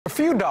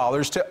few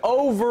dollars to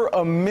over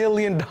 $1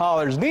 million.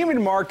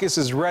 Neiman Marcus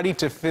is ready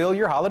to fill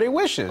your holiday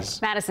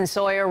wishes. Madison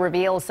Sawyer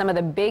reveals some of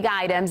the big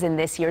items in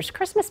this year's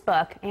Christmas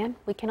book, and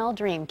we can all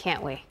dream,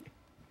 can't we?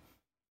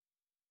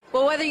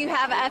 Well, whether you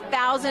have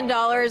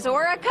 $1,000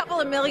 or a couple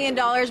of $1 million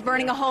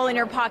burning a hole in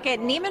your pocket,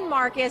 Neiman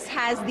Marcus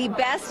has the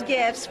best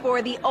gifts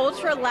for the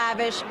ultra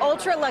lavish,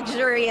 ultra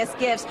luxurious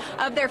gifts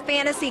of their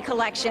fantasy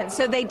collection.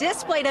 So they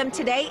displayed them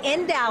today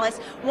in Dallas,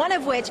 one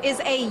of which is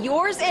a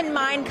yours and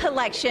mine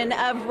collection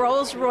of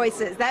Rolls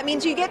Royces. That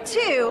means you get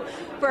two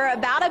for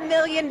about $1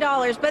 million.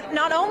 But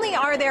not only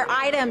are there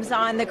items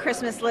on the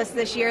Christmas list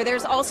this year,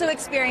 there's also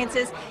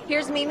experiences.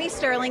 Here's Mimi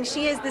Sterling.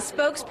 She is the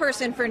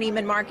spokesperson for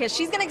Neiman Marcus.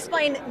 She's going to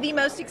explain the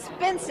most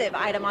expensive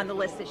item on the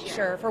list this year.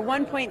 Sure. For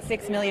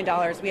 $1.6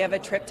 million, we have a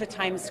trip to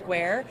Times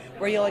Square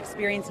where you'll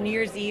experience New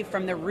Year's Eve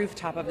from the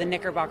rooftop of the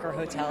Knickerbocker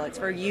Hotel. It's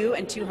for you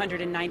and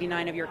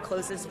 299 of your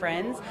closest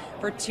friends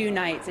for 2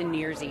 nights in New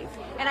Year's Eve.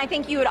 And I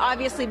think you would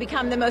obviously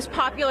become the most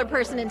popular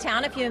person in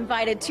town if you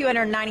invited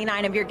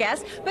 299 of your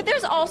guests. But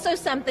there's also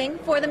something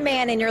for the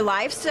man in your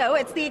life. So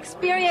it's the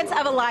experience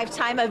of a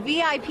lifetime, a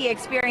VIP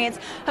experience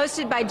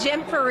hosted by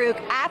Jim Farouk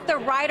at the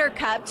Ryder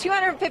Cup.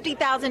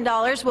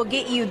 $250,000 will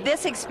get you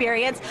this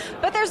experience.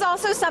 But there's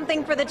also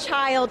something for the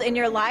child in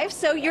your life.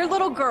 So your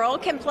little girl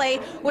can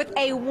play with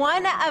a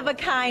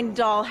one-of-a-kind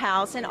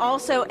dollhouse and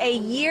also a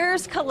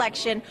year's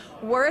collection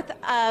worth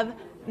of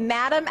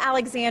Madame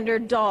Alexander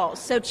dolls.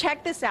 So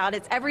check this out.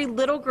 It's every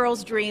little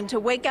girl's dream to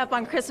wake up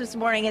on Christmas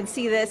morning and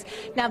see this.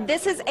 Now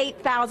this is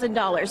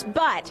 $8,000,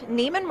 but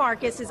Neiman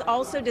Marcus is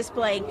also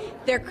displaying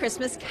their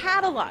Christmas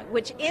catalog,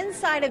 which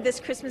inside of this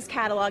Christmas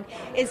catalog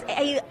is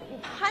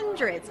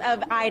hundreds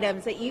of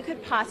items that you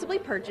could possibly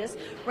purchase,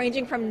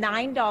 ranging from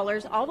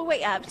 $9 all the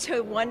way up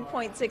to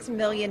 $1.6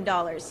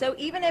 million. So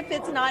even if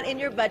it's not in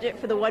your budget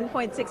for the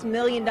 $1.6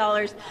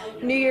 million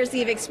New Year's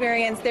Eve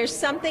experience, there's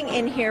something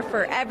in here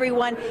for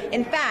everyone.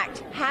 In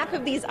fact, half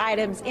of these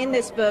items in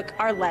this book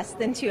are less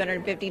than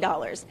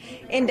 $250.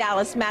 In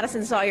Dallas,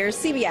 Madison Sawyer,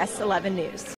 CBS 11 News.